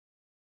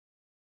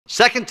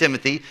2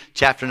 Timothy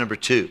chapter number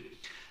 2.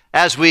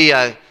 As we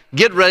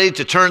get ready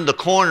to turn the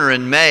corner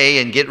in May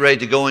and get ready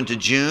to go into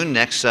June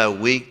next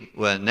week,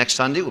 next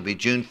Sunday will be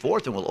June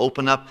 4th, and we'll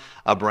open up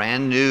a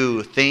brand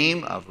new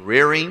theme of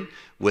rearing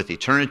with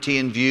eternity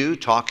in view,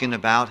 talking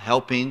about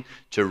helping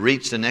to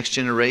reach the next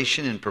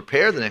generation and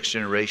prepare the next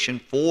generation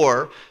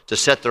to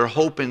set their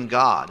hope in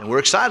God. And we're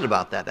excited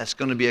about that. That's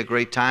going to be a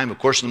great time. Of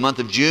course, in the month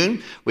of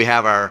June, we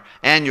have our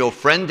annual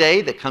Friend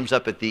Day that comes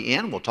up at the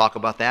end. We'll talk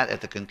about that at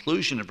the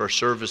conclusion of our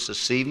service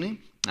this evening.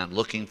 I'm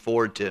looking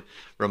forward to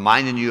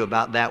reminding you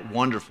about that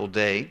wonderful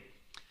day.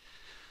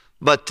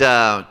 But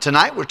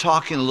tonight we're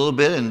talking a little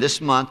bit in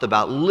this month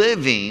about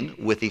living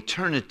with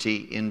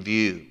eternity in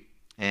view.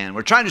 And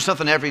we're trying to do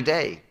something every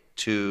day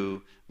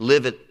to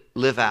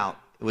live out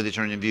with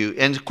eternity in view.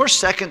 And of course,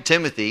 2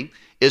 Timothy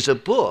is a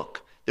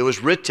book that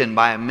was written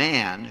by a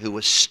man who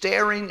was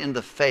staring in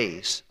the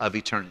face of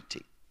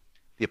eternity,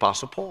 the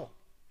Apostle Paul.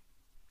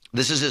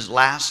 This is his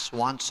last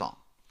swan song.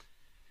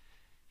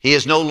 He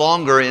is no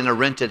longer in a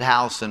rented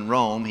house in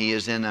Rome. He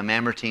is in a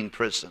Mamertine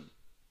prison.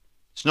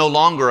 It's no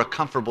longer a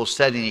comfortable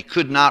setting. He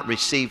could not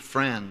receive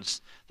friends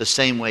the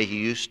same way he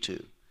used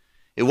to.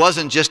 It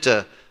wasn't just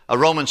a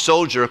Roman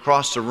soldier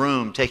across the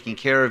room taking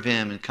care of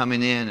him and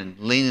coming in and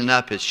leaning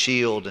up his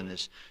shield and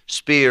his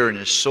spear and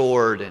his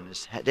sword and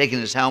taking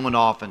his helmet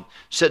off and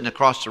sitting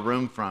across the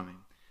room from him.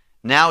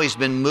 Now he's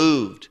been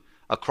moved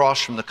across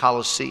from the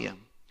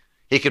Colosseum.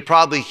 He could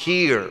probably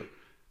hear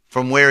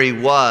from where he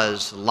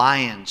was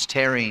lions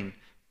tearing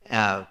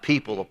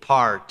people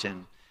apart.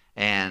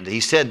 And he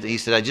said,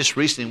 I just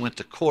recently went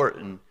to court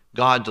and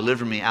God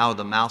delivered me out of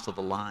the mouth of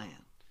a lion.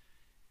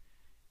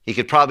 He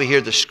could probably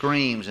hear the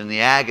screams and the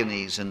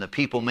agonies and the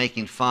people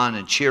making fun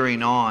and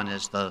cheering on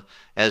as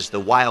the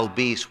wild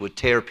beasts would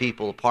tear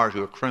people apart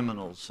who are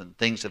criminals and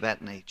things of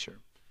that nature.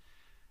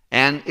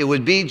 And it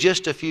would be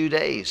just a few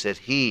days that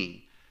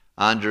he,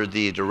 under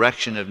the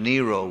direction of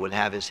Nero, would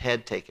have his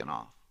head taken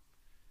off.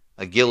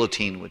 A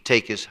guillotine would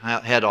take his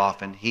head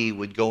off and he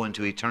would go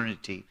into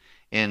eternity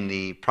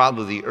in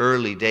probably the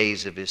early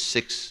days of his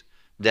 6th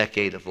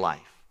decade of life.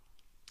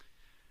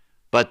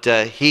 But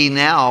he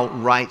now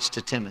writes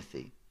to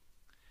Timothy.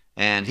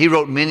 And he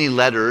wrote many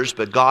letters,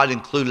 but God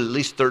included at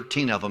least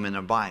 13 of them in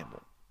the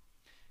Bible.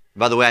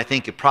 By the way, I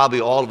think probably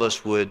all of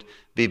us would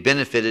be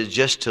benefited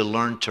just to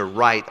learn to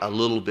write a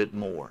little bit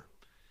more.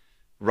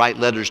 Write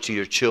letters to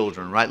your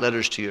children, write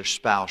letters to your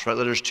spouse, write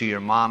letters to your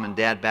mom and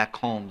dad back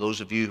home, those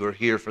of you who are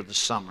here for the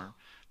summer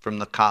from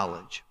the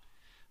college.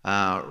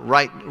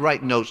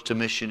 Write notes to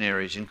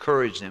missionaries,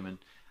 encourage them. And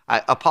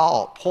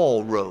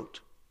Paul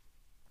wrote.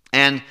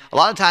 And a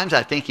lot of times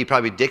I think he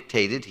probably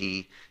dictated.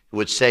 He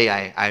would say,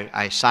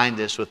 I signed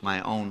this with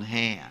my own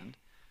hand.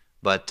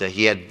 But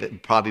he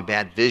had probably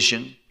bad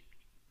vision.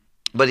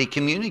 But he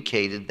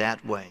communicated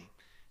that way.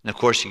 And of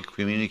course, he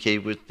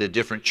communicated with the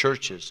different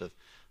churches of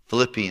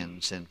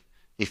Philippians and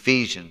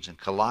Ephesians and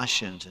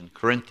Colossians and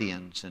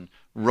Corinthians and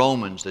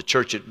Romans, the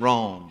church at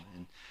Rome.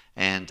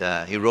 And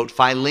he wrote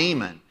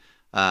Philemon,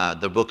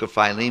 the book of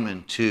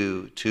Philemon,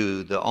 to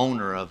the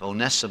owner of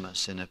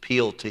Onesimus and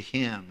appealed to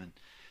him. And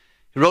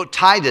he wrote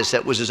Titus,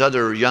 that was his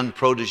other young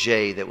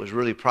protege that was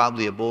really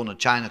probably a bull in a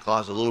china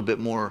closet, a little bit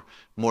more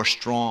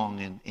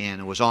strong.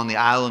 And it was on the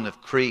island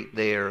of Crete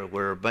there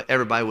where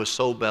everybody was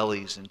soul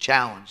bellies and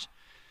challenged.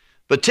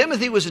 But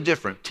Timothy was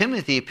different.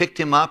 Timothy picked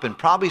him up and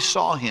probably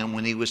saw him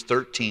when he was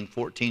 13,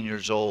 14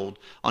 years old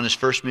on his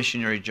first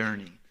missionary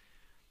journey.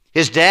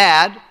 His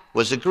dad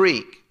was a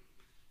Greek.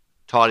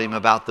 Taught him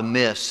about the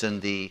myths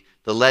and the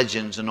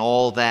legends and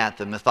all that,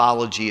 the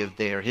mythology of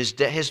there.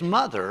 His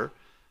mother,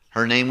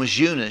 her name was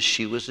Eunice.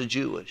 She was a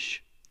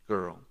Jewish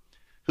girl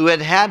who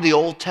had the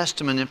Old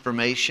Testament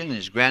information,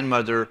 his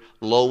grandmother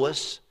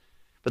Lois.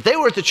 But they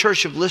were at the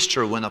church of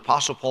Lystra when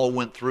Apostle Paul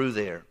went through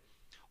there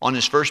on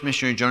his first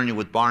missionary journey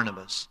with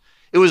Barnabas.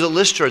 It was at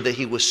Lystra that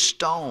he was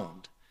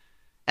stoned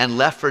and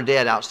left for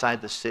dead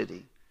outside the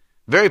city.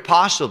 Very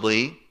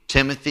possibly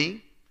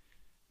Timothy,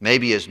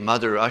 maybe his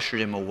mother ushered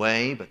him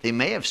away, but they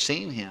may have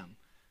seen him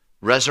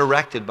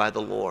resurrected by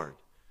the Lord.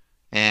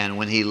 And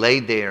when he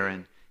laid there,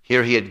 and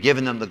here he had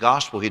given them the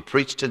gospel, he had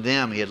preached to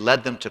them, he had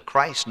led them to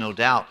Christ, no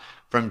doubt,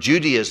 from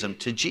Judaism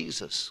to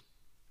Jesus.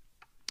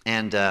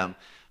 And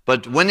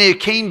but when he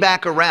came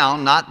back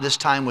around, not this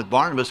time with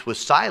Barnabas, with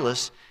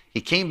Silas, he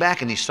came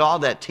back and he saw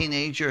that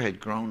teenager had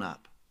grown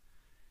up.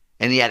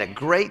 And he had a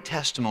great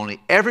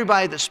testimony.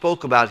 Everybody that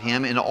spoke about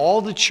him in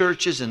all the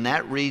churches in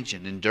that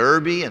region, in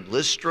Derbe and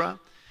Lystra,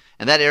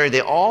 and that area,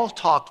 they all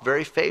talked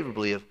very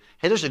favorably of,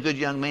 hey, there's a good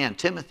young man,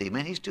 Timothy.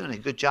 Man, he's doing a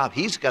good job.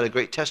 He's got a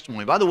great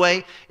testimony. By the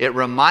way, it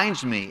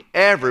reminds me,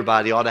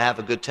 everybody ought to have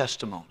a good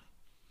testimony.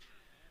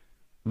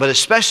 But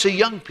especially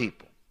young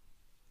people.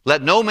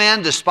 Let no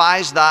man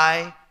despise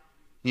thy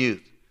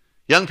youth.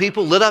 Young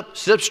people,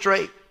 sit up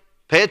straight.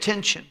 Pay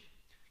attention.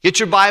 Get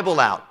your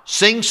Bible out.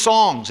 Sing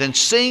songs and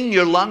sing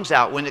your lungs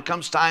out when it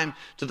comes time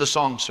to the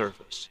song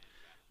service.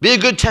 Be a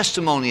good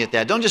testimony at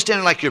that. Don't just stand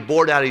there like you're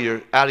bored out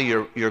of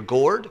your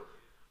gourd.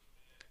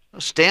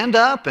 Stand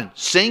up and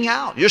sing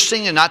out. You're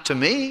singing not to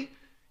me. You're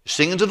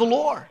singing to the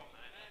Lord.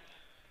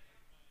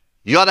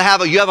 You ought to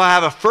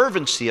have a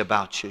fervency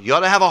about you. You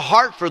ought to have a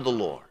heart for the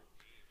Lord.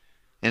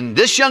 And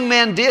this young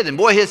man did. And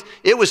boy,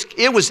 it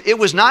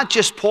was not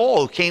just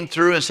Paul who came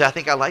through and said, I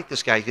think I like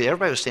this guy.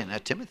 Everybody was saying,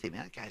 Timothy,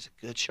 man, that guy's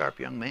a good, sharp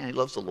young man. He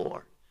loves the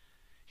Lord.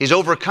 He's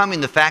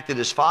overcoming the fact that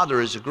his father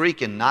is a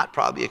Greek and not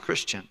probably a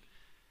Christian.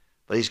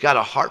 But he's got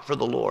a heart for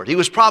the Lord. He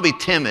was probably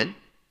timid.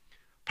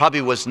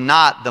 Probably was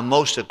not the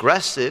most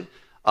aggressive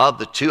of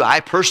the two. I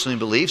personally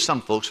believe,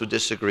 some folks would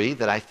disagree,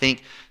 that I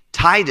think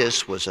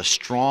Titus was a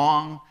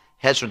strong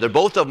headstrong.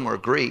 Both of them were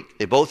Greek.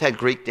 They both had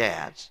Greek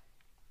dads.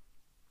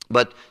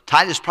 But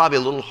Titus probably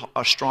a little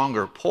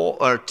stronger.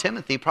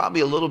 Timothy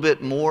probably a little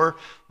bit more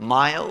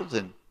mild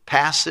and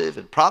passive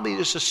and probably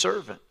just a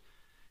servant.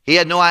 He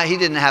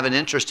didn't have an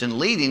interest in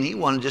leading. He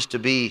wanted just to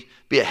be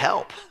a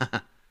help.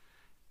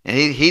 And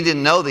he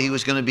didn't know that he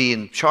was going to be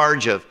in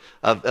charge of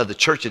the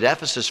church at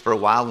Ephesus for a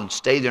while and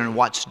stay there and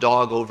watch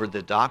dog over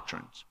the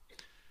doctrines.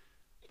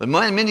 But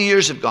many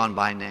years have gone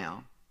by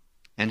now.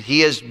 And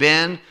he has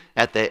been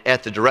at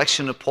the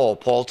direction of Paul.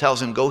 Paul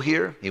tells him, go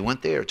here. He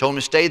went there. Told him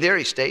to stay there.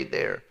 He stayed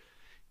there.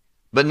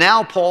 But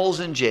now Paul's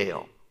in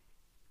jail.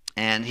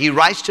 And he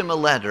writes to him a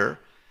letter.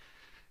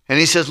 And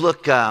he says,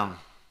 look, I'm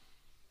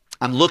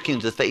looking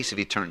to the face of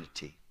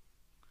eternity.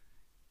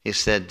 He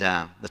said,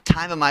 the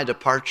time of my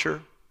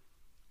departure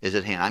is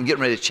at hand. I'm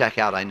getting ready to check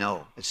out. I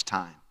know it's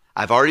time.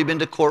 I've already been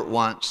to court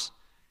once,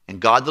 and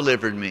God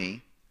delivered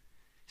me.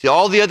 See,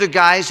 all the other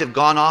guys have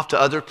gone off to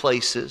other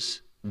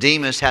places.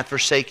 Demas hath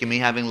forsaken me,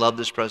 having loved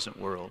this present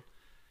world.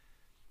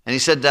 And he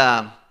said,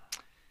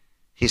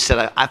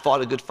 I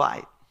fought a good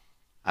fight.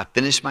 I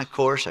finished my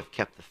course. I've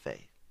kept the faith.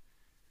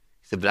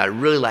 He said, but I'd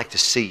really like to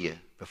see you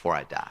before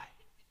I die.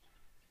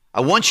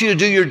 I want you to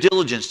do your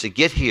diligence to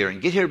get here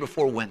and get here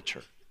before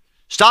winter.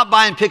 Stop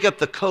by and pick up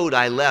the coat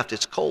I left.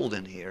 It's cold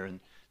in here and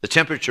the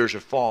temperatures are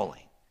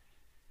falling.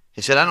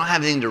 He said, I don't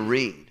have anything to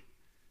read.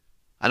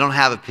 I don't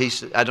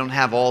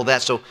have all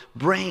that. So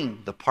bring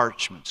the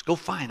parchments. Go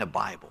find a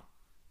Bible.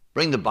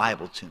 Bring the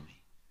Bible to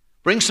me.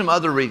 Bring some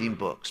other reading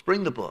books.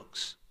 Bring the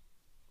books.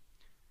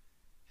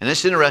 And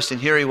it's interesting.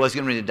 Here he was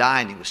getting ready to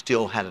die, and he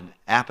still had an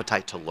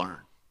appetite to learn.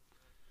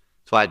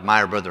 So I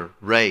admire Brother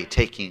Ray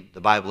taking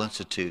the Bible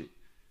Institute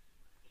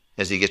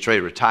as he gets ready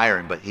to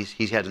retire, but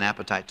he's had an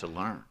appetite to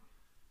learn.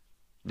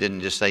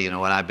 Didn't just say, you know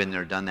what, I've been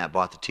there, done that,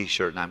 bought the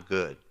T-shirt, and I'm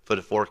good. Put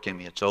a fork in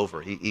me, it's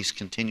over. He's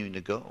continuing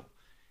to go.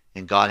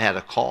 And God had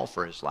a call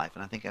for his life,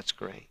 and I think that's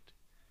great.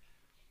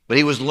 But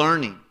he was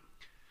learning.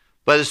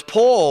 But as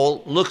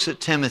Paul looks at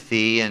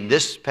Timothy in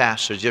this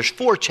passage, there's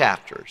 4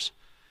 chapters.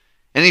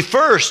 And he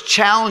first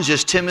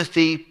challenges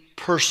Timothy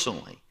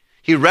personally.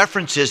 He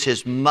references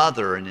his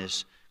mother and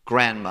his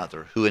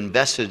grandmother who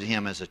invested in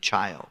him as a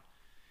child.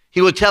 He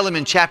would tell him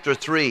in chapter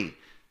 3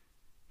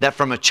 that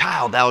from a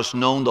child thou hast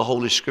known the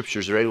Holy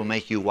Scriptures, they will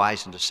make you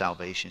wise unto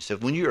salvation. He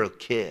said, when you were a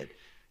kid,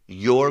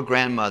 your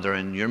grandmother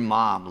and your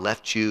mom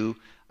left you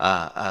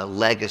a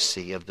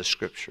legacy of the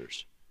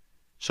Scriptures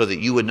so that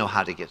you would know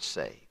how to get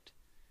saved.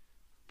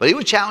 But he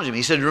would challenge him.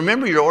 He said,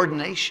 remember your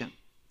ordination.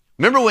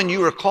 Remember when you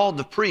were called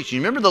to preach. You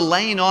remember the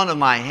laying on of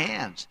my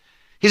hands.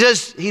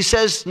 He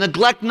says,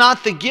 neglect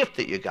not the gift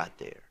that you got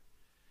there.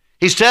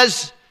 He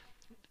says,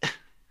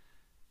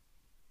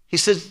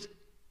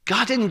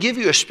 God didn't give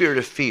you a spirit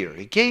of fear.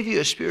 He gave you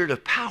a spirit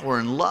of power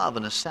and love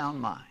and a sound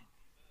mind.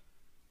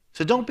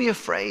 So don't be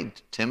afraid,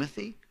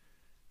 Timothy.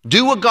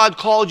 Do what God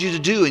called you to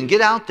do and get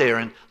out there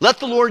and let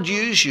the Lord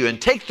use you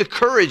and take the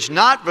courage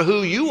not for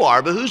who you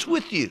are, but who's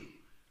with you.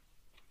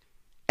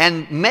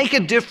 And make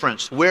a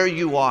difference where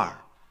you are.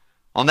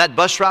 On that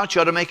bus route, you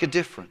ought to make a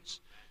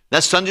difference.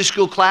 That Sunday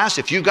school class,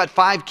 if you've got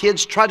 5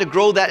 kids, try to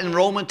grow that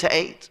enrollment to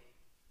 8.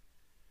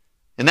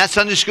 In that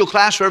Sunday school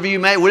class, wherever you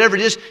may, whatever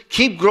it is,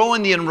 keep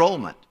growing the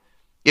enrollment.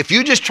 If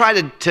you just try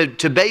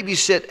to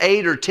babysit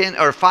 8 or 10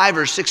 or 5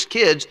 or 6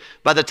 kids,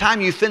 by the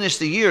time you finish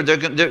the year,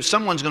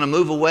 someone's going to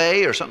move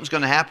away or something's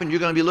going to happen.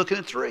 You're going to be looking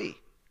at 3.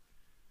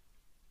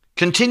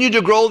 Continue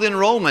to grow the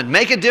enrollment.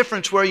 Make a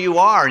difference where you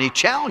are. And he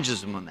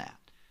challenges them on that.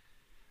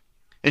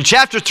 In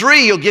chapter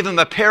 3, he'll give him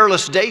a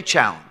perilous day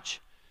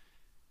challenge.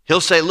 He'll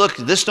say, look,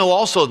 this know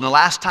also in the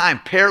last time,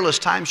 perilous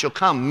times shall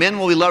come. Men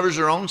will be lovers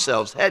of their own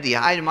selves, heady,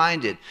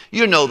 high-minded.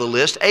 You know the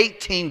list,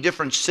 18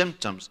 different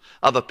symptoms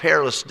of a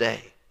perilous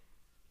day.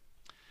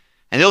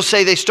 And he'll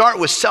say they start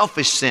with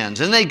selfish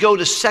sins, and they go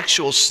to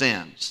sexual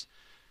sins.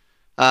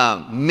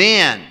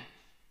 Men,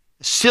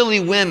 silly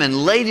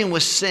women, laden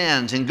with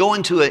sins, and go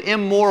into an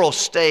immoral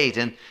state,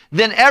 and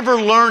then ever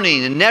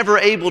learning and never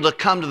able to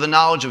come to the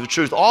knowledge of the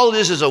truth. All it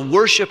is a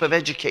worship of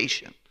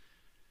education.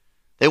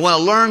 They want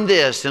to learn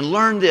this and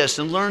learn this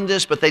and learn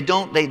this, but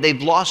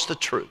they've lost the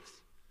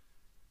truth.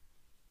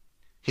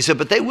 He said,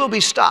 but they will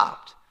be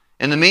stopped.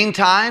 In the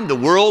meantime, the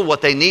world,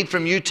 what they need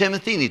from you,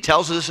 Timothy, and he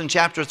tells us in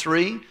chapter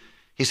 3,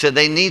 he said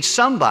they need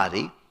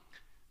somebody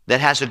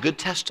that has a good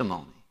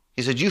testimony.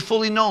 He said, you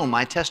fully know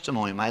my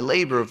testimony, my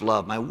labor of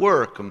love, my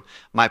work,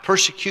 my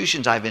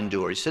persecutions I've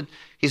endured.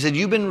 He said,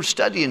 you've been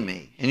studying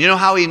me. And you know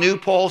how he knew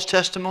Paul's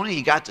testimony?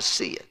 He got to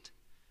see it.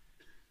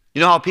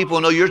 You know how people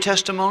know your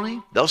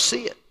testimony? They'll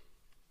see it.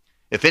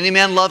 If any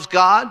man loves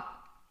God,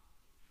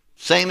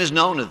 same is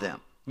known of them.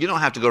 You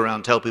don't have to go around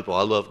and tell people,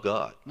 I love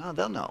God. No,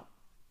 they'll know.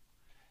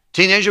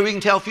 Teenager, we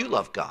can tell if you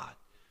love God.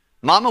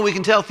 Mama, we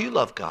can tell if you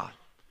love God.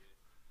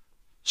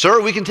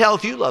 Sir, we can tell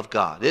if you love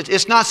God.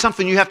 It's not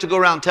something you have to go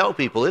around and tell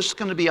people. It's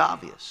going to be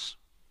obvious.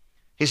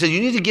 He said,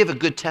 you need to give a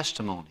good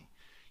testimony.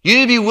 You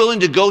need to be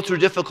willing to go through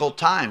difficult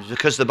times,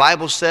 because the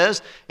Bible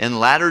says in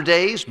latter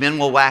days, men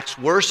will wax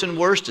worse and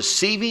worse,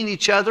 deceiving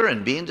each other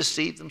and being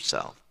deceived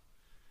themselves.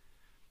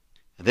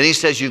 And then he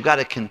says, you've got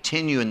to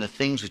continue in the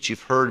things which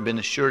you've heard and been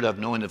assured of,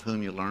 knowing of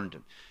whom you learned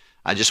them.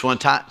 I just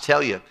want to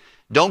tell you,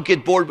 don't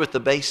get bored with the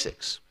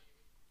basics.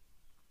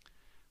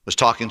 I was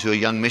talking to a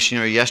young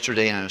missionary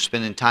yesterday, and I was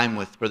spending time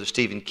with Brother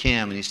Stephen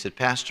Kim, and he said,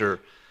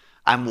 Pastor,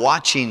 I'm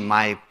watching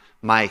my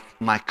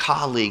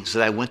colleagues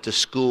that I went to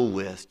school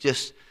with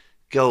just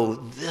go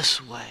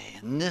this way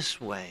and this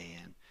way.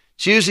 And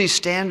it's usually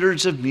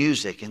standards of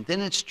music, and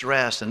then it's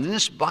dress, and then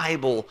it's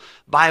Bible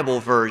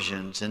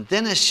versions, and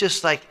then it's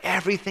just like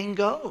everything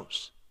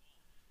goes.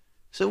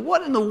 So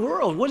what in the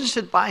world? What is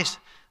advice?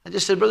 I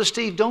just said, Brother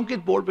Steve, don't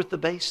get bored with the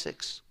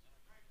basics.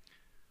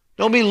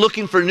 Don't be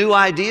looking for new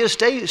ideas.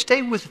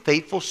 Stay with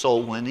faithful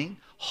soul winning,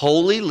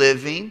 holy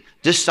living,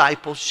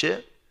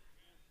 discipleship.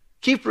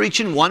 Keep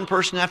reaching one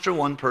person after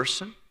one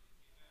person.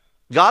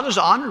 God is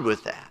honored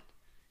with that.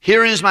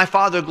 Herein is my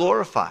Father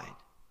glorified.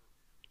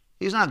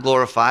 He's not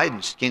glorified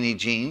in skinny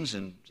jeans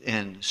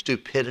and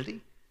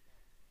stupidity.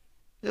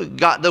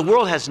 The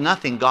world has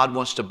nothing God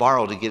wants to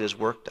borrow to get his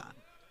work done.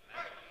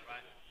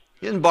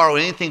 He doesn't borrow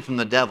anything from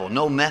the devil.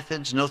 No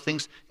methods, no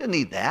things. He doesn't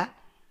need that.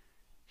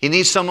 He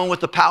needs someone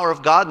with the power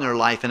of God in their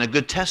life and a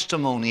good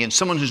testimony, and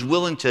someone who's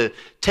willing to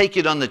take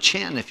it on the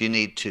chin if you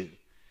need to.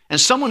 And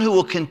someone who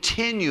will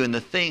continue in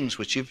the things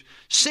which you've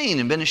seen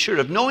and been assured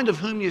of, knowing of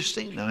whom you've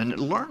seen them and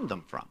learned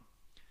them from.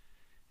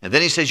 And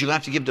then he says you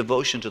have to give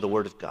devotion to the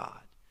Word of God.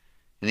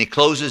 And he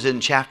closes in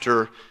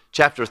chapter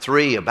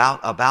 3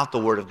 about the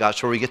Word of God.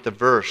 So where we get the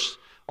verse,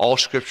 all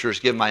Scripture is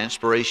given by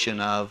inspiration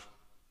of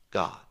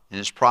God, and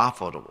it's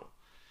profitable.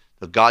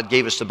 But God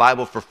gave us the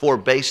Bible for 4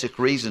 basic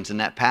reasons in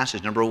that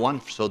passage. Number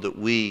 1, so that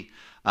we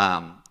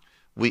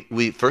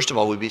first of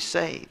all, we be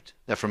saved.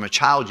 That from a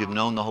child you've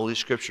known the Holy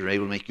Scripture,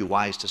 able to make you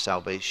wise to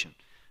salvation.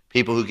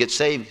 People who get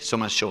saved,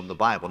 someone has shown them the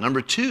Bible.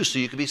 Number 2, so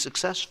you can be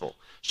successful,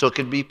 so it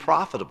can be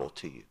profitable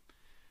to you.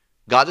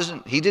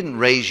 He didn't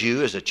raise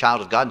you as a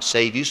child of God and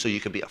save you so you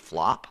could be a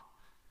flop.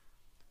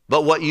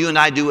 But what you and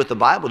I do with the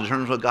Bible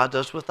determines what God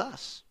does with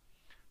us.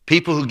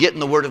 People who get in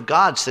the Word of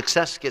God,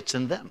 success gets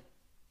in them.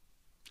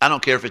 I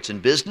don't care if it's in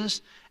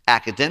business,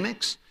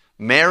 academics,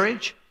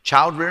 marriage,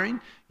 child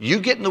rearing. You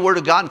get in the Word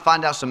of God and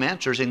find out some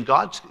answers, and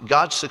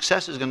God's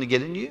success is going to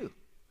get in you.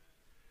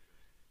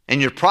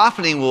 And your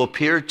profiting will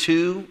appear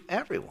to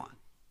everyone.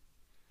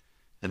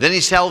 And then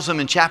he tells them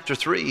in chapter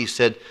 3, he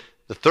said,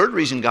 the third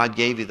reason God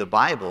gave you the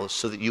Bible is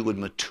so that you would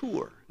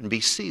mature and be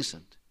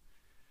seasoned.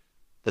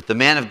 That the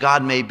man of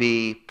God may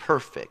be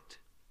perfect,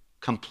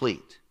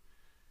 complete.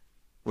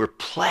 We're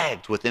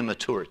plagued with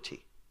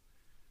immaturity.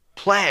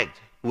 Plagued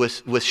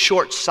with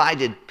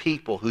short-sighted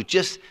people who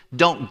just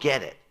don't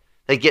get it.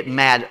 They get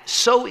mad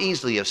so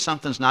easily if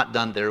something's not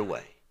done their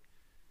way.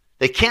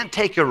 They can't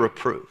take a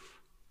reproof.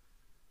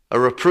 A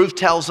reproof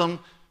tells them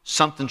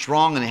something's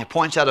wrong, and it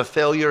points out a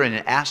failure, and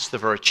it asks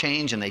for a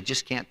change, and they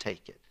just can't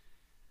take it.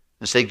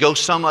 And so they go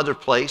some other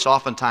place,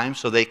 oftentimes,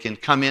 so they can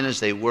come in as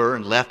they were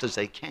and left as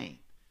they came.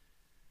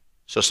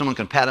 So someone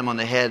can pat them on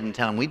the head and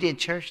tell them, we did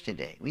church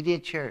today. We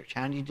did church.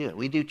 How do you do it?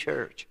 We do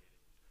church.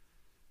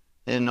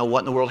 They didn't know what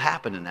in the world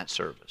happened in that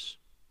service.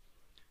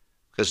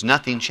 Because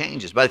nothing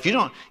changes. But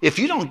if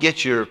you don't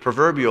get your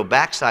proverbial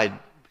backside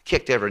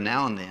kicked every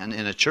now and then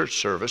in a church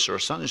service or a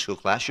Sunday school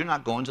class, you're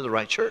not going to the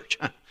right church.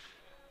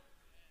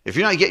 If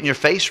you're not getting your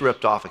face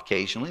ripped off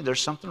occasionally, there's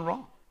something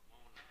wrong.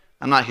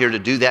 I'm not here to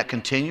do that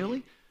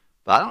continually.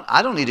 But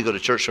I don't need to go to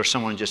church where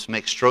someone just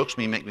strokes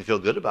me and make me feel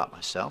good about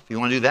myself. If you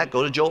want to do that,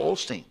 go to Joel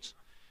Osteen's.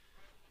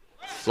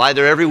 Fly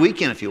there every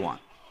weekend if you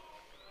want.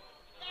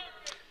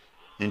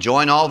 And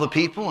join all the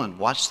people and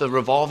watch the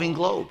revolving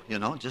globe.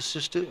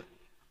 Just do it.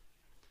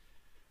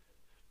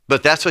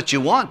 But that's what you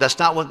want. That's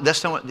not what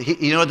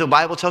the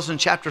Bible tells us in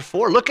chapter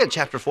 4. Look at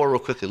chapter 4 real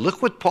quickly.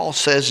 Look what Paul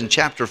says in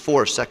chapter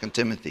 4 of 2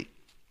 Timothy.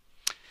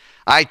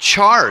 I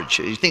charge.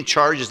 You think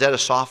charge, is that a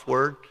soft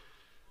word?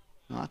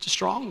 No, it's a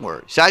strong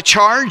word. He said, I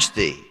charge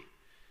thee.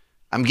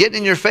 I'm getting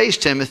in your face,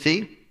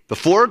 Timothy,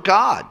 before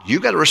God.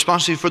 You've got a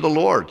responsibility for the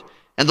Lord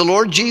and the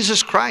Lord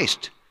Jesus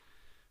Christ.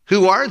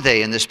 Who are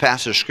they in this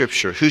passage of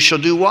Scripture? Who shall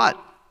do what?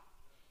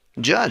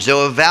 Judge.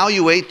 They'll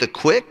evaluate the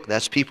quick,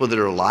 that's people that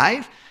are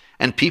alive,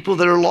 and people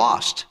that are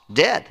lost,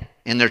 dead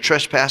in their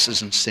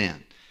trespasses and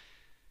sin.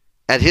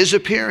 At his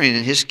appearing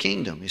in his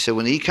kingdom. He said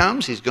when he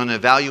comes, he's going to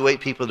evaluate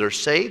people that are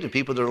saved and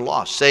people that are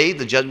lost. Saved,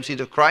 the judgment seat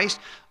of Christ.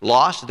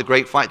 Lost, at the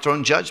great white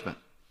throne judgment.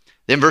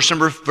 Then verse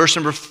number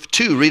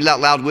 2, read it out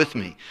loud with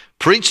me.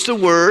 Preach the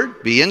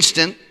word, be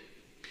instant,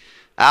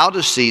 out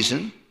of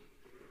season.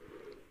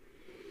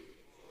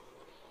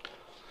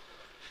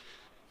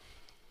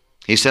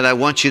 He said, I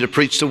want you to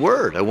preach the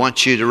word. I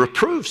want you to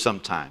reprove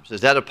sometimes.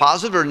 Is that a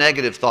positive or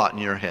negative thought in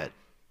your head?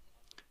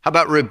 How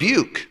about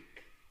rebuke?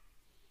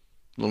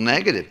 A little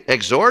negative.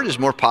 Exhort is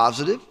more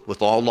positive.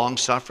 With all long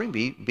suffering,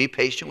 be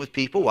patient with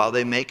people while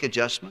they make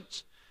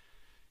adjustments.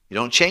 You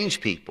don't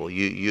change people.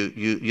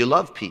 You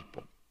love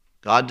people.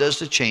 God does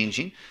the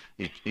changing.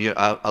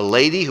 A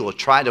lady who will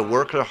try to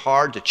work her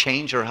hard to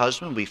change her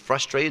husband will be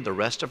frustrated the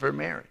rest of her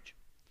marriage.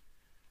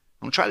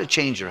 Don't try to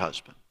change your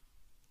husband.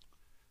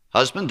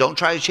 Husband, don't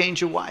try to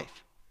change your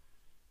wife.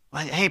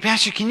 Well, hey,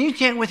 Pastor, can you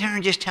get with her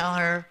and just tell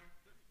her?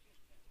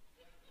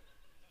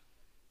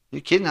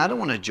 You kidding? I don't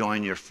want to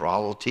join your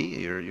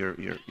frivolity.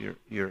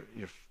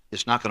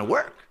 It's not going to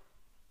work.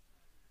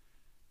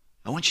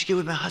 I want you to get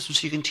with my husband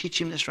so you can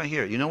teach him this right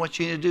here. You know what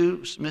you need to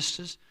do,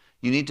 missus?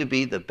 You need to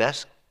be the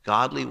best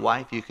godly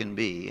wife you can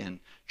be and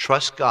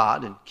trust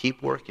God and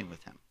keep working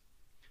with him.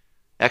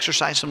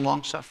 Exercise some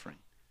long suffering.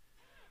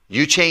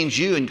 You change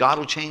you and God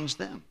will change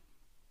them.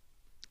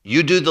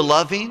 You do the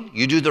loving,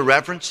 you do the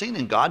reverencing,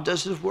 and God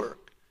does his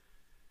work.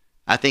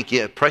 I think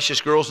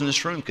precious girls in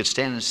this room could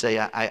stand and say,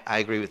 I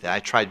agree with that. I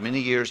tried many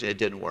years and it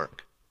didn't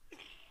work.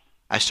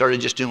 I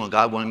started just doing what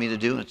God wanted me to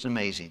do, and it's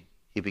amazing.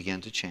 He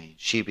began to change.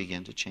 She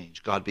began to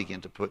change. God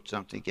began to put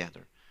something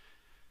together.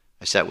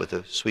 I sat with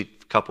a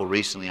sweet couple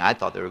recently. I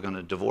thought they were going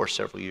to divorce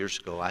several years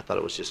ago. I thought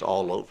it was just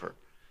all over.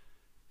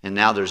 And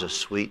now there's a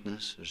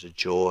sweetness, there's a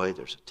joy,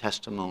 there's a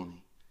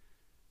testimony.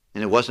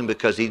 And it wasn't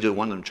because either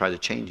one of them tried to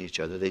change each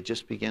other. They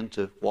just began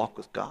to walk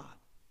with God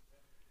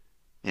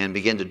and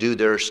began to do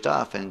their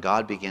stuff, and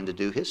God began to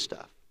do his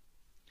stuff.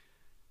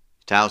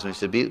 He tells me, he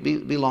said,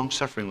 be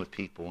long-suffering with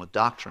people, with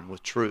doctrine,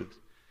 with truth.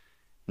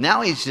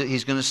 Now he's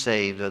going to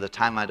say, the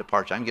time of my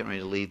departure, I'm getting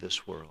ready to leave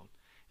this world.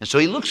 And so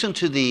he looks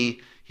into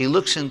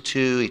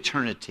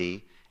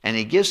eternity, and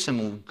he gives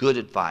some good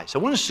advice. I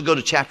want us to go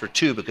to chapter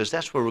 2 because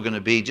that's where we're going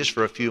to be just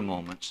for a few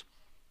moments.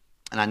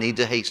 And I need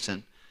to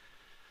hasten.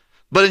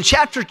 But in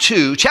chapter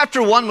 2,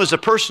 chapter 1 was a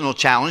personal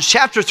challenge.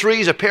 Chapter 3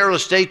 is a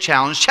perilous state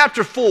challenge.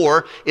 Chapter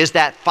 4 is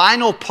that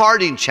final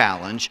parting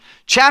challenge.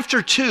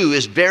 Chapter 2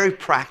 is very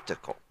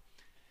practical.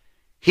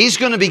 He's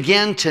going to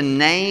begin to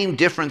name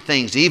different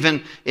things.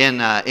 Even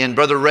in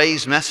Brother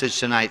Ray's message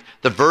tonight,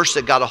 the verse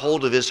that got a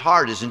hold of his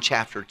heart is in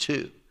chapter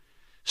 2.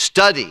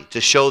 Study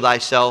to show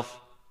thyself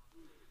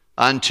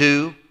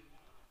unto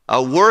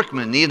a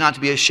workman, need not to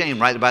be ashamed,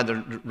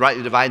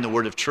 rightly dividing the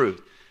word of truth.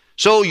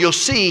 So you'll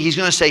see, he's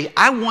going to say,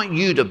 I want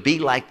you to be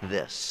like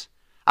this.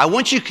 I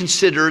want you to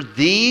consider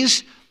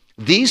these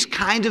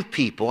kind of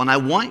people, and I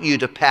want you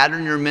to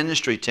pattern your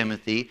ministry,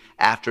 Timothy,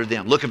 after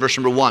them. Look at verse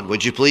number 1,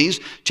 would you please?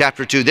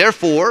 Chapter 2,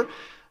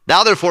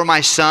 thou therefore, my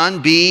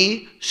son,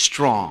 be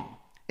strong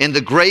in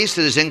the grace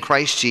that is in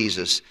Christ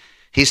Jesus.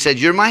 He said,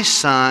 you're my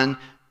son.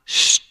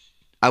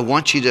 I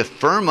want you to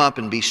firm up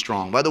and be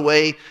strong. By the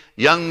way,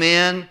 young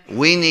men,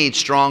 we need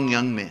strong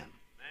young men.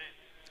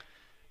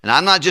 And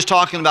I'm not just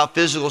talking about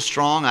physical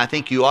strong. I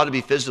think you ought to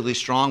be physically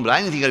strong, but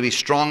I think you got to be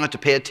strong enough to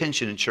pay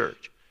attention in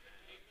church.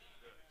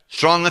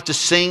 Strong enough to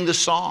sing the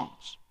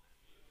songs.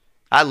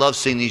 I love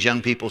seeing these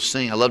young people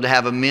sing. I love to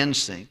have a men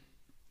sing.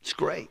 It's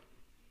great.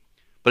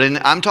 But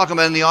I'm talking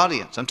about in the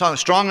audience. I'm talking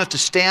strong enough to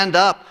stand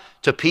up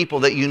to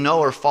people that you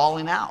know are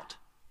falling out.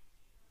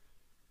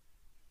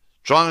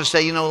 Strong enough to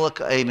say, look,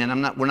 hey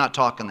man, we're not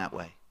talking that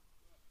way.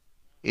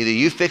 Either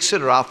you fix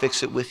it or I'll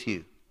fix it with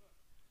you.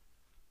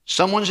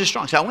 Someone's just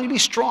strong. So I want you to be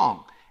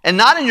strong. And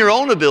not in your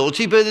own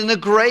ability, but in the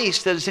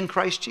grace that is in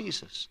Christ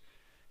Jesus.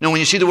 When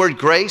you see the word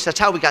grace, that's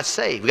how we got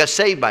saved. We got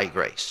saved by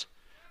grace.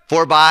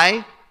 For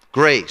by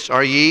grace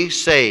are ye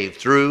saved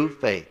through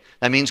faith.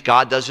 That means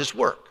God does his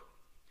work.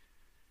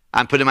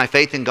 I'm putting my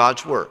faith in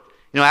God's work.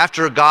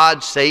 After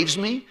God saves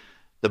me,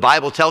 the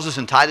Bible tells us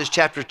in Titus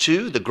chapter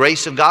 2, the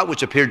grace of God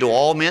which appeared to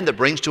all men that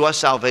brings to us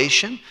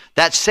salvation.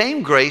 That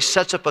same grace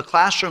sets up a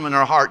classroom in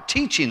our heart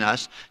teaching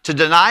us to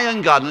deny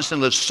ungodliness and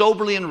live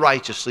soberly and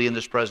righteously in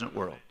this present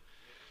world.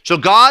 So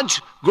God's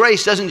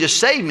grace doesn't just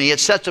save me, it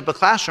sets up a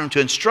classroom to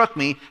instruct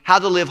me how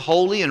to live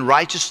holy and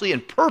righteously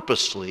and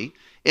purposely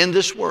in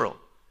this world.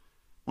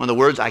 One of the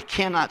words I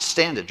cannot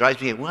stand, it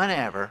drives me,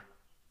 whatever,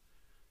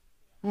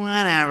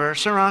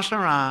 sarah,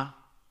 sarah.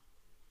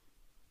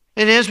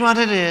 It is what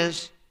it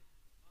is.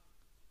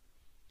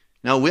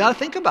 No, we ought to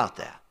think about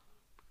that.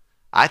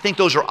 I think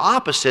those are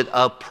opposite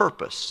of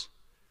purpose.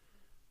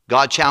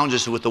 God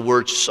challenges with the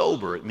word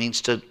sober. It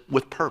means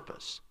with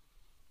purpose.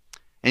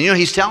 And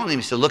he's telling him,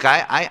 he said, look,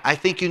 I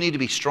think you need to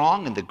be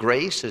strong in the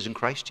grace that is in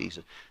Christ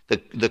Jesus.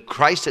 The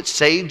Christ that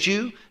saved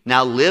you,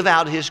 now live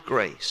out his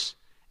grace.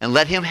 And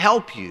let him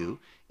help you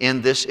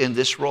in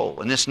this role.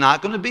 And it's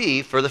not going to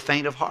be for the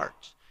faint of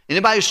heart.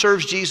 Anybody who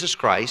serves Jesus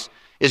Christ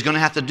is going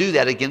to have to do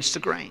that against the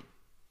grain.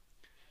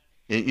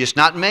 It's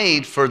not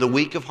made for the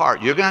weak of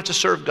heart. You're going to have to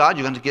serve God.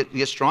 You're going to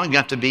get strong. You're going to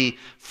have to be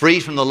free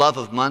from the love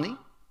of money.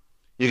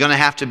 You're going to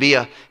have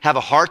to have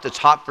a heart that's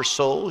hot for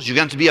souls. You're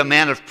going to have to be a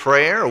man of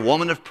prayer, a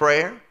woman of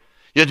prayer.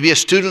 You have to be a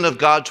student of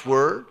God's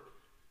word.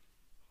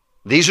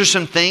 These are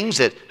some things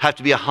that have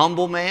to be a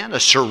humble man, a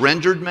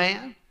surrendered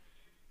man.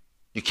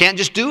 You can't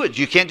just do it.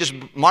 You can't just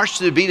march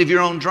to the beat of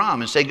your own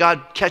drum and say,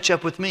 God, catch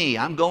up with me.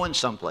 I'm going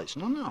someplace.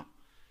 No.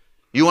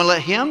 You want to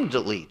let him to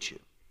lead you.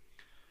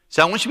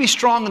 So I want you to be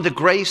strong in the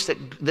grace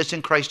that's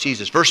in Christ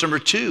Jesus. Verse number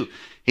 2,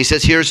 he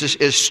says, here's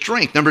his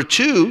strength. Number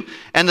 2,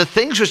 and the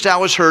things which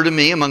thou hast heard of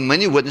me among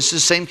many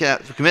witnesses, same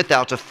commit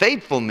thou to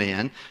faithful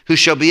men who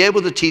shall be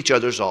able to teach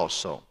others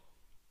also.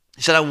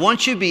 He said, I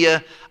want you to be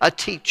a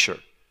teacher.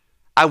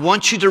 I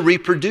want you to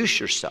reproduce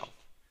yourself.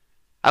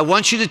 I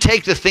want you to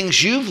take the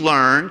things you've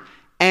learned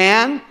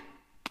and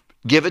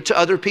give it to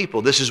other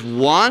people. This is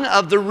one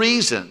of the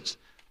reasons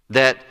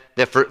that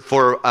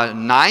for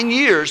 9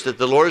 years that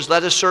the Lord has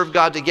let us serve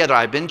God together,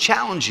 I've been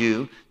challenging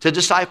you to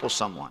disciple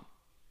someone.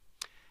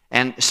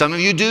 And some of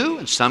you do,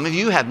 and some of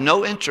you have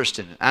no interest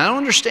in it. I don't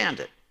understand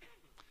it.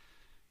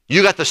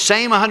 You got the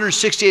same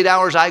 168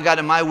 hours I got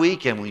in my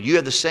week, and when you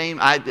have the same,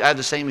 I have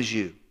the same as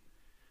you.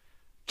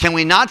 Can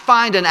we not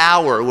find an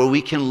hour where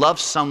we can love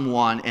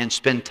someone and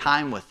spend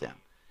time with them?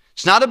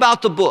 It's not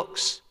about the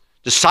books.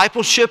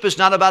 Discipleship is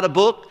not about a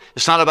book.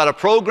 It's not about a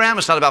program.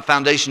 It's not about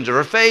foundations of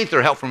our faith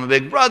or help from a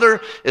big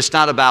brother. It's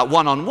not about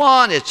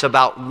one-on-one. It's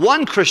about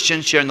one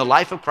Christian sharing the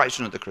life of Christ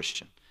with another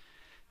Christian.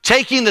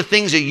 Taking the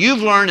things that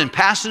you've learned and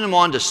passing them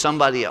on to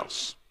somebody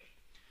else.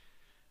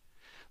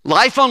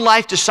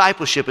 Life-on-life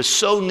discipleship is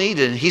so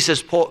needed. And he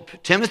says,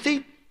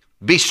 Timothy,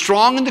 be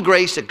strong in the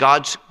grace that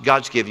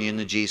God's given you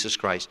in Jesus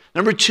Christ.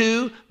 Number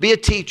 2, be a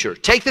teacher.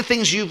 Take the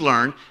things you've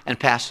learned and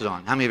pass it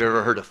on. How many of you have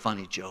ever heard a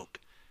funny joke?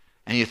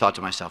 And you thought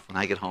to myself, when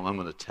I get home, I'm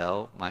going to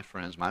tell my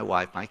friends, my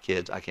wife, my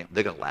kids,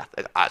 they're going to laugh.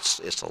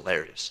 It's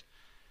hilarious.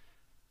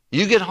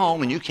 You get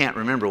home and you can't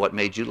remember what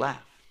made you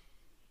laugh.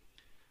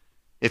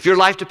 If your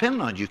life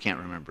depended on it, you can't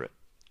remember it.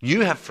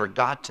 You have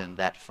forgotten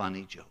that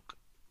funny joke.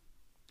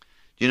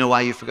 Do you know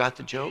why you forgot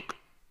the joke?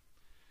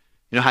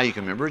 You know how you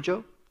can remember a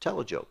joke? Tell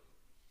a joke.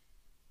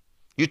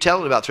 You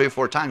tell it about 3 or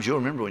 4 times, you'll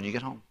remember when you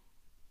get home.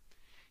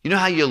 You know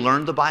how you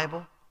learn the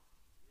Bible?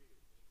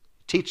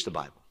 Teach the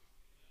Bible.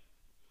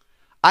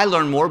 I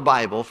learned more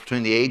Bible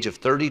between the age of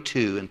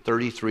 32 and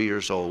 33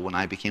 years old when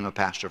I became a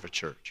pastor of a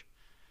church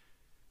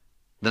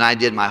than I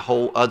did my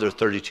whole other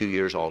 32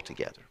 years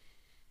altogether.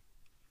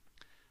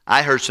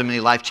 I heard so many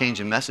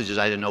life-changing messages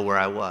I didn't know where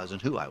I was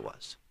and who I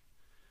was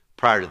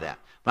prior to that.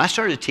 When I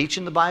started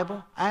teaching the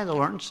Bible, I had to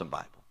learn some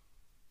Bible.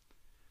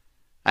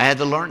 I had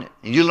to learn it.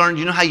 And you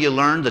know how you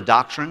learn the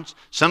doctrines?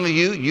 Some of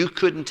you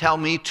couldn't tell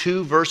me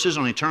 2 verses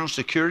on eternal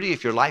security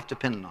if your life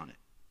depended on it.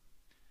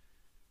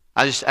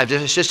 I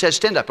just said,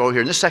 stand up over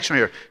here in this section right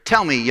here.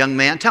 Tell me, young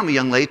man, tell me,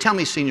 young lady, tell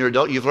me, senior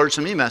adult, you've learned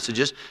so many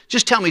messages.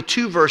 Just tell me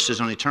 2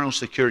 verses on eternal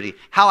security,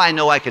 how I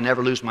know I can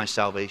never lose my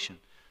salvation.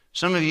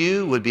 Some of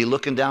you would be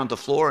looking down at the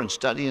floor and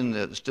studying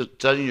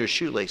your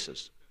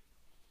shoelaces.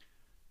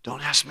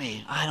 Don't ask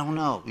me. I don't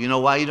know. You know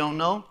why you don't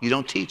know? You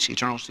don't teach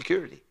eternal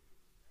security.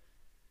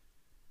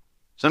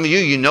 Some of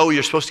you know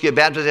you're supposed to get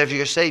baptized after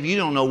you're saved. You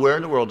don't know where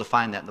in the world to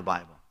find that in the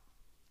Bible.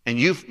 And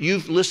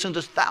you've listened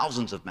to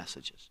thousands of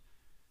messages.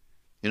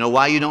 You know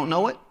why you don't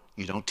know it?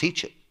 You don't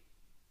teach it.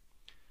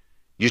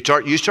 You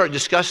start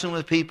discussing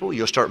with people.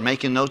 You'll start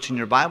making notes in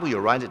your Bible.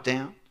 You'll write it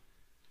down.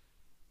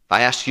 If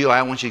I ask you,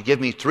 I want you to give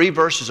me 3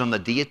 verses on the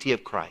deity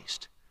of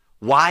Christ.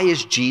 Why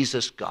is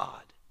Jesus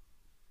God?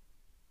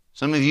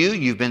 Some of you,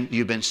 you've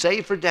been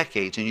saved for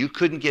decades, and you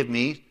couldn't give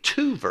me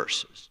 2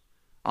 verses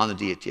on the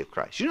deity of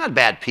Christ. You're not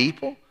bad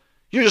people.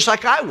 You're just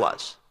like I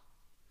was.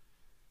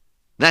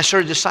 Then I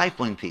started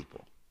discipling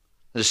people.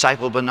 I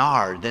discipled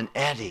Bernard, then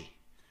Eddie,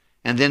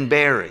 and then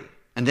Barry,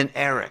 and then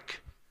Eric.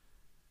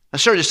 I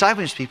started discipling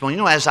these people, and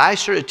as I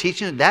started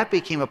teaching, that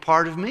became a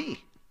part of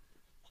me.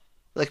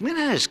 Like, man,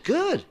 that is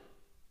good.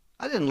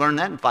 I didn't learn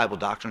that in Bible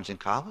doctrines in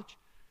college.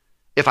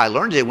 If I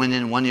learned it, it went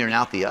in one ear and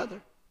out the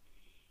other.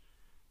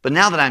 But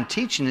now that I'm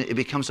teaching it, it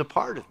becomes a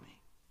part of me.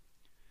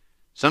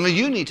 Some of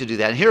you need to do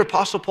that. And here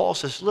Apostle Paul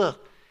says,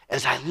 look,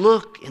 as I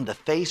look in the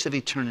face of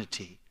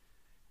eternity,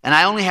 and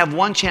I only have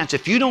one chance,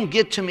 if you don't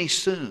get to me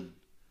soon,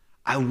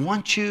 I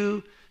want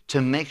you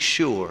to make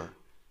sure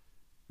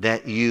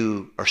that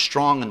you are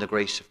strong in the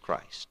grace of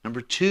Christ.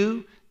 Number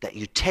 2, that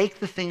you take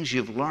the things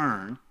you've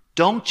learned.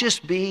 Don't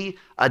just be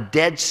a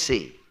Dead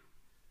Sea.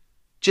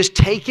 Just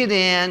take it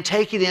in,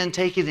 take it in,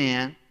 take it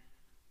in.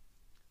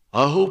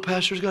 I hope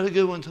Pastor's got a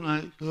good one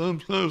tonight. I'm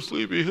kind of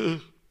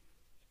sleepy.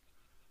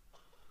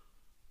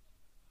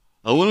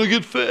 I want to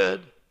get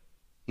fed.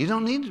 You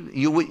don't need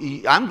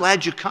to. I'm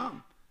glad you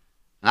come.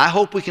 And I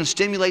hope we can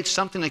stimulate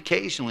something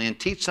occasionally and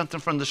teach something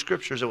from the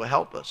Scriptures that will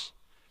help us.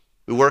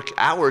 We work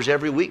hours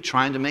every week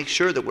trying to make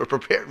sure that we're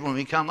prepared when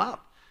we come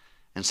up.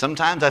 And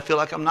sometimes I feel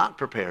like I'm not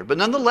prepared. But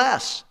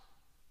nonetheless,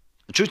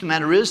 the truth of the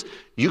matter is,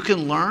 you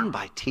can learn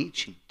by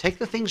teaching. Take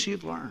the things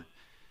you've learned.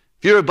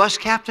 If you're a bus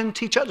captain,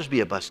 teach others to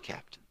be a bus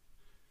captain.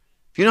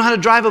 If you know how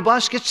to drive a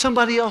bus, get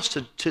somebody else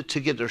to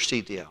get their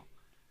CDL.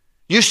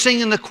 You sing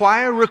in the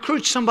choir,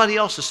 recruit somebody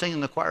else to sing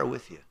in the choir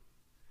with you.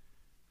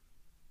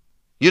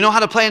 You know how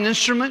to play an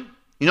instrument?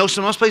 You know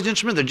someone else plays an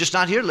instrument, they're just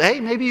not here. Hey,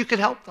 maybe you could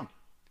help them.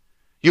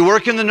 You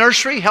work in the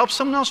nursery, help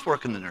someone else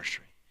work in the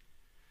nursery.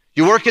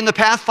 You work in the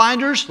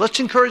Pathfinders, let's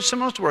encourage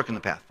someone else to work in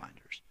the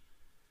Pathfinders.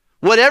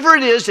 Whatever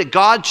it is that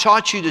God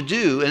taught you to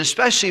do, and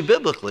especially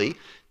biblically,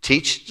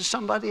 teach to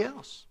somebody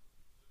else.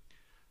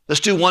 Let's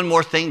do one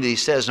more thing that he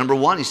says. Number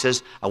one, he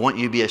says, I want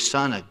you to be a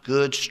son, a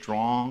good,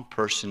 strong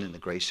person in the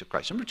grace of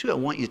Christ. Number two, I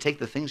want you to take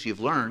the things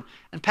you've learned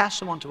and pass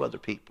them on to other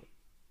people.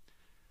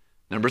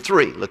 Number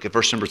three, look at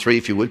verse number 3,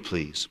 if you would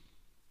please.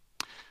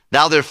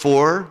 Thou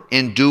therefore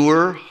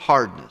endure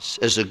hardness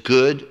as a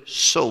good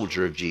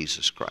soldier of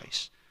Jesus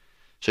Christ.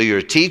 So you're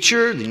a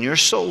teacher, then you're a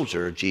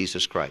soldier of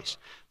Jesus Christ.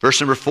 Verse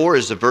number 4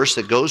 is the verse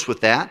that goes with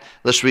that.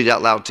 Let's read it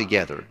out loud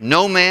together.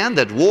 No man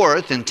that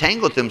warreth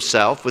entangleth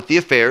himself with the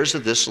affairs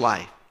of this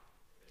life.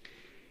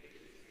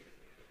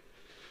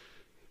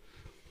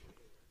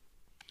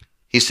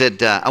 He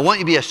said, I want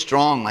you to be as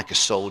strong like a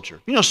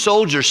soldier. You know,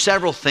 soldiers,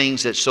 several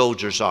things that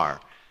soldiers are.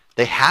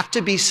 They have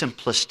to be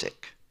simplistic.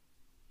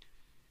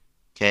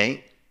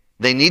 Okay?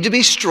 They need to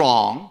be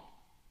strong.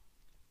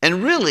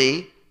 And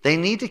really, they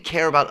need to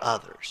care about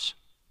others.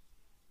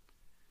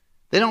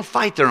 They don't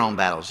fight their own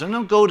battles. They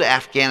don't go to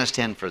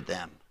Afghanistan for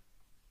them.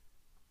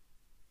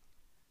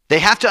 They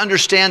have to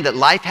understand that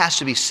life has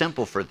to be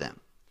simple for them.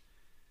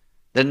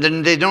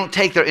 Then they don't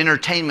take their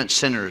entertainment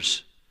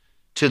centers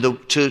to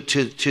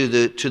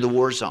the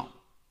war zone.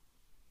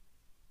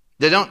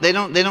 They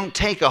don't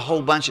take a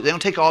whole bunch they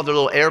don't take all their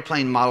little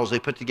airplane models they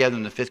put together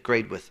in the 5th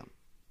grade with them.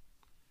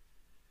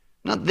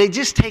 No, they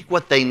just take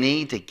what they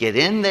need to get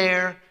in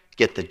there,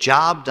 get the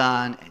job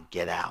done, and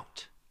get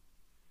out.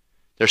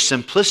 They're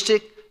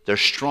simplistic, they're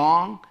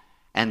strong,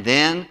 and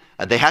then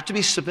they have to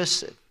be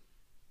submissive.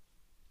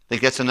 I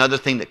think that's another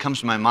thing that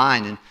comes to my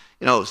mind. And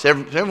you know,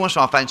 every once in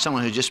a while I find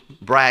someone who just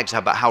brags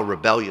about how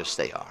rebellious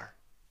they are.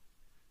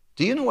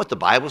 Do you know what the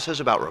Bible says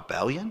about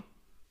rebellion?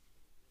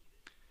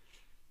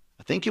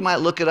 I think you might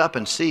look it up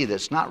and see that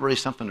it's not really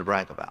something to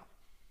brag about.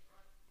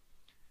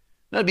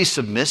 Now, to be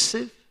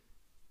submissive,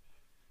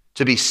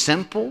 to be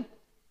simple,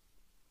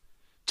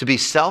 to be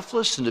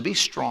selfless, and to be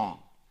strong.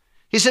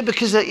 He said,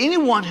 because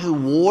anyone who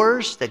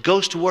wars, that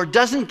goes to war,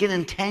 doesn't get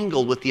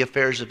entangled with the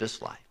affairs of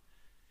this life.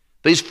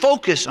 But he's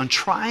focused on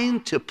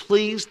trying to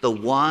please the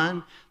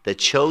one that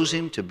chose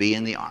him to be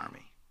in the army.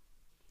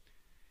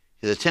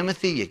 He said,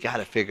 Timothy, you got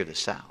to figure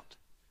this out.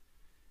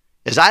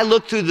 As I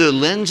look through the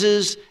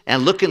lenses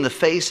and look in the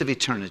face of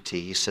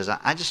eternity, he says,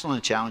 I just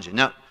want to challenge you.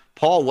 Now,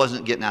 Paul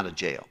wasn't getting out of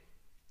jail.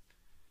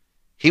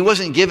 He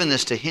wasn't giving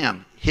this to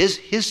him. He's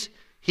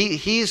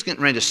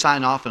getting ready to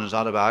sign off on his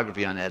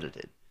autobiography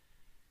unedited.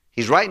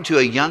 He's writing to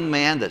a young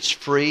man that's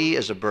free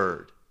as a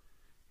bird.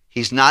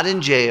 He's not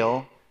in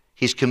jail.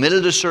 He's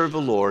committed to serve the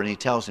Lord, and he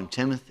tells him,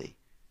 Timothy,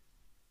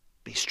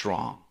 be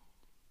strong.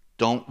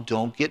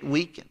 Don't get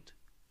weakened,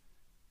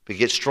 but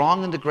get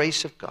strong in the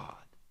grace of God.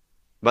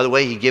 By the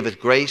way, he giveth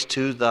grace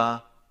to the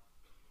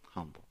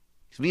humble.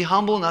 Be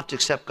humble enough to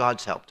accept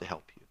God's help to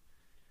help you.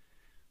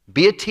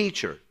 Be a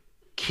teacher.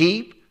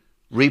 Keep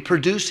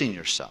reproducing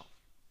yourself.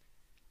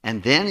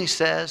 And then he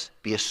says,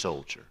 be a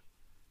soldier.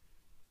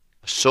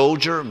 A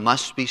soldier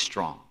must be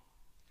strong.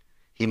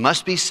 He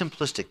must be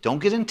simplistic. Don't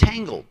get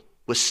entangled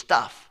with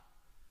stuff.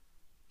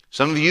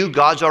 Some of you,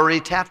 God's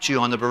already tapped you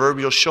on the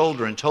proverbial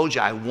shoulder and told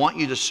you, I want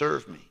you to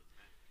serve me.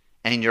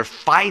 And you're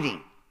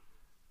fighting.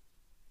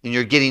 And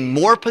you're getting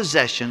more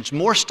possessions,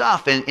 more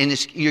stuff, and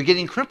you're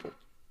getting crippled.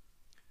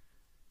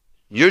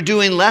 You're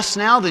doing less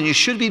now than you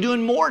should be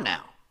doing more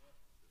now.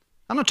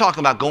 I'm not talking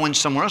about going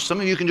somewhere else. Some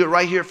of you can do it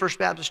right here at First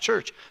Baptist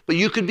Church. But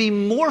you could be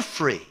more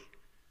free.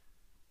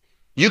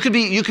 You could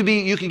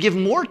give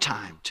more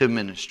time to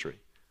ministry,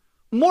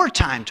 more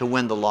time to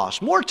win the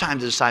lost, more time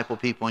to disciple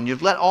people, and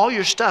you've let all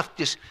your stuff,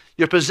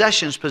 your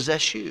possessions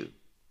possess you.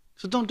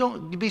 So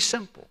don't be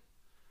simple.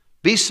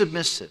 Be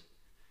submissive.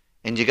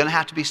 And you're going to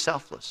have to be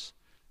selfless.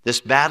 This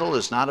battle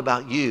is not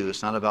about you.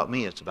 It's not about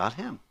me. It's about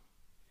him.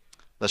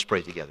 Let's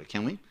pray together,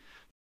 can we?